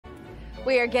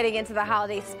We are getting into the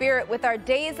holiday spirit with our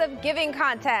Days of Giving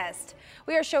contest.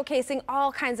 We are showcasing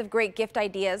all kinds of great gift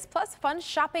ideas, plus fun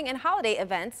shopping and holiday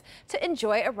events to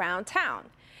enjoy around town.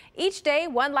 Each day,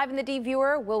 one Live in the D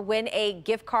viewer will win a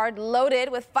gift card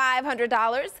loaded with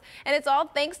 $500, and it's all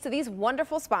thanks to these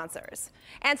wonderful sponsors.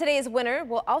 And today's winner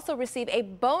will also receive a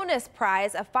bonus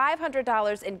prize of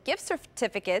 $500 in gift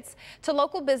certificates to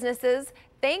local businesses,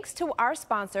 thanks to our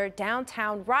sponsor,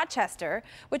 Downtown Rochester,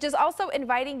 which is also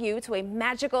inviting you to a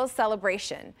magical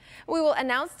celebration. We will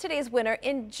announce today's winner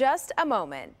in just a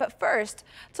moment. But first,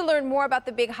 to learn more about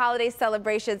the big holiday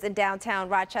celebrations in downtown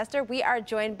Rochester, we are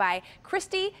joined by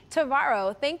Christy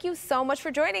Tavaro. Thank you so much for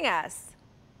joining us.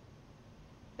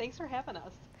 Thanks for having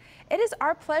us. It is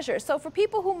our pleasure. So for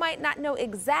people who might not know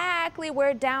exactly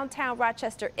where downtown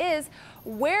Rochester is,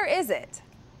 where is it?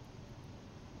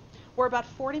 We're about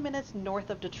 40 minutes north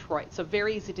of Detroit, so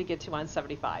very easy to get to on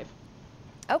 75.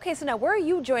 Okay, so now where are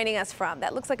you joining us from?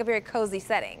 That looks like a very cozy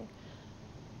setting.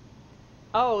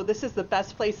 Oh, this is the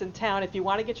best place in town if you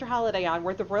want to get your holiday on.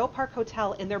 We're at the Royal Park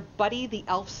Hotel in their Buddy the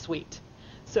Elf suite.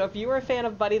 So if you are a fan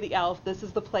of Buddy the Elf, this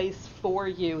is the place for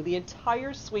you. The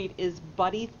entire suite is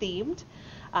Buddy themed.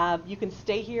 You can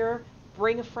stay here,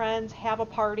 bring friends, have a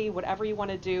party, whatever you want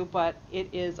to do, but it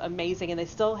is amazing. And they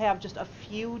still have just a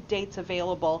few dates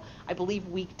available, I believe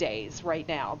weekdays right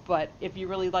now. But if you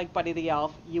really like Buddy the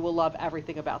Elf, you will love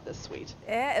everything about this suite.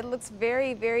 Yeah, it looks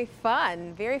very, very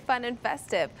fun and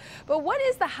festive. But what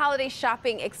is the holiday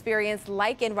shopping experience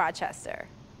like in Rochester?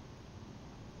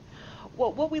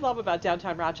 Well, what we love about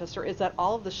downtown Rochester is that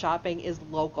all of the shopping is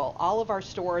local. All of our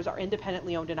stores are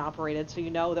independently owned and operated, so you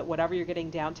know that whatever you're getting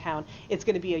downtown, it's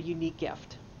going to be a unique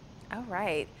gift. All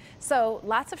right. So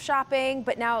lots of shopping,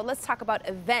 but now let's talk about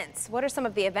events. What are some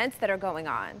of the events that are going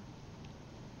on?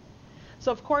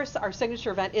 So, of course, our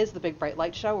signature event is the Big Bright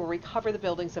Light Show, where we cover the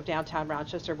buildings of downtown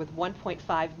Rochester with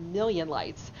 1.5 million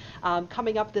lights.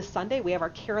 Coming up this Sunday, we have our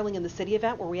Caroling in the City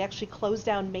event, where we actually close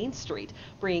down Main Street,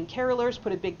 bringing carolers,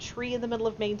 put a big tree in the middle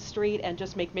of Main Street, and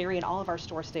just make merry, and all of our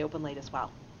stores stay open late as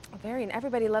well. Very, and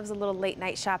everybody loves a little late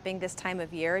night shopping this time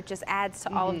of year. It just adds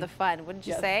to all of the fun, wouldn't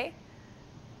you say?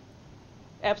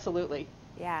 Absolutely.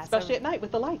 Yeah, especially at night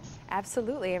with the lights.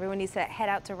 Absolutely. Everyone needs to head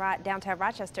out to downtown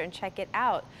Rochester and check it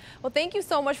out. Well, thank you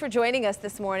so much for joining us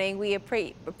this morning. We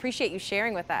appreciate you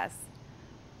sharing with us.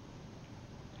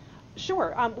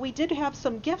 Sure. We did have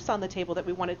some gifts on the table that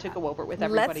we wanted to go over with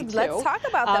everybody, too. Let's talk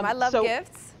about them. I love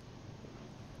gifts.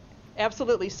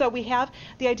 Absolutely. So we have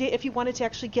the idea if you wanted to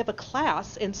actually give a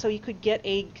class, and so you could get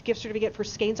a gift certificate for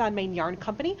Skeins on Main Yarn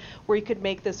Company, where you could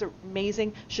make this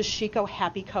amazing Shishiko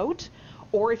happy coat.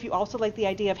 Or if you also like the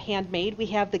idea of handmade, we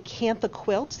have the Cantha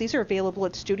quilts. These are available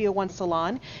at Studio One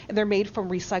Salon, and they're made from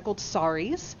recycled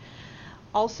saris.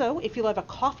 Also, if you have a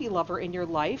coffee lover in your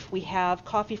life, we have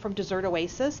coffee from Dessert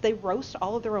Oasis. They roast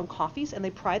all of their own coffees, and they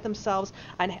pride themselves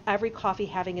on every coffee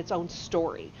having its own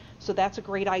story. So that's a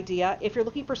great idea. If you're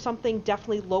looking for something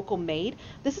definitely local made,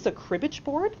 this is a cribbage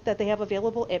board that they have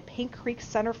available at Pink Creek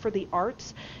Center for the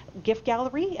Arts Gift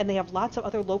Gallery, and they have lots of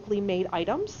other locally made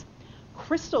items.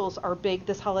 Crystals are big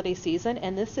this holiday season,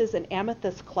 and this is an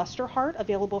amethyst cluster heart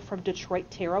available from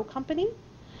Detroit Tarot Company.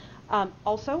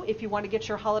 Also, if you want to get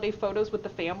your holiday photos with the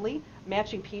family,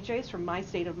 matching PJs from My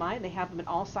State of Mind. They have them in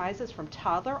all sizes from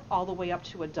toddler all the way up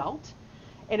to adult.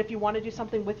 And if you want to do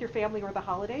something with your family or the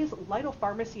holidays, Lido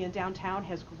Pharmacy in downtown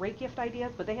has great gift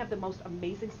ideas, but they have the most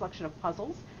amazing selection of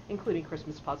puzzles, including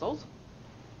Christmas puzzles.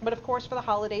 But of course, for the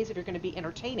holidays, if you're going to be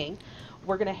entertaining,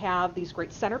 we're going to have these great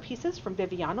centerpieces from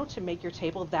Viviano to make your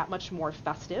table that much more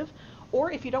festive.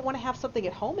 Or if you don't want to have something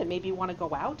at home and maybe you want to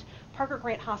go out, Parker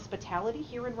Grant Hospitality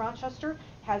here in Rochester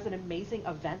has an amazing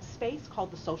event space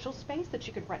called the Social Space that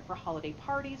you can rent for holiday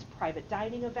parties, private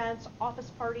dining events,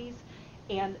 office parties,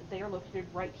 and they are located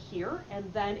right here.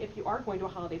 And then if you are going to a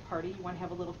holiday party, you want to have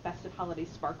a little festive holiday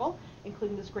sparkle,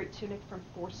 including this great tunic from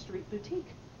 4th Street Boutique.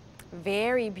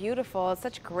 Very beautiful.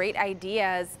 Such great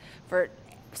ideas for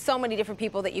so many different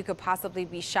people that you could possibly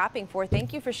be shopping for.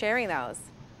 Thank you for sharing those.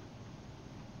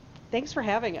 Thanks for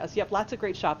having us. Yep, lots of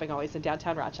great shopping always in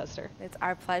downtown Rochester. It's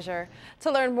our pleasure.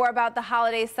 To learn more about the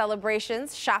holiday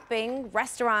celebrations, shopping,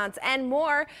 restaurants, and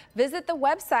more, visit the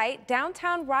website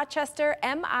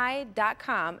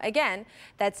downtownrochestermi.com. Again,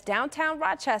 that's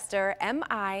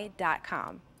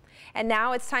downtownrochestermi.com. And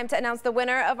now it's time to announce the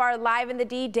winner of our Live in the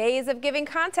D Days of Giving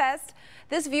contest.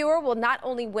 This viewer will not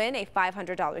only win a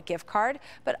 $500 gift card,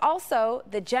 but also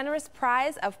the generous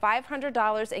prize of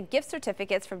 $500 in gift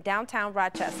certificates from downtown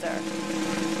Rochester.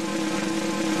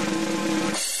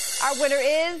 Our winner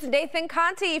is Nathan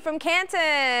Conti from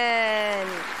Canton.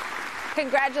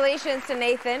 Congratulations to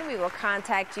Nathan. We will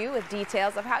contact you with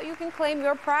details of how you can claim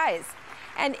your prize.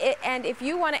 And if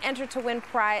you want to enter to win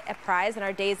a prize in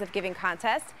our Days of Giving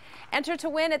contest, enter to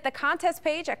win at the contest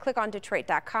page at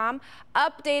clickondetroit.com.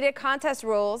 Updated contest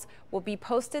rules will be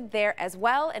posted there as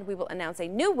well, and we will announce a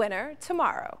new winner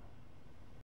tomorrow.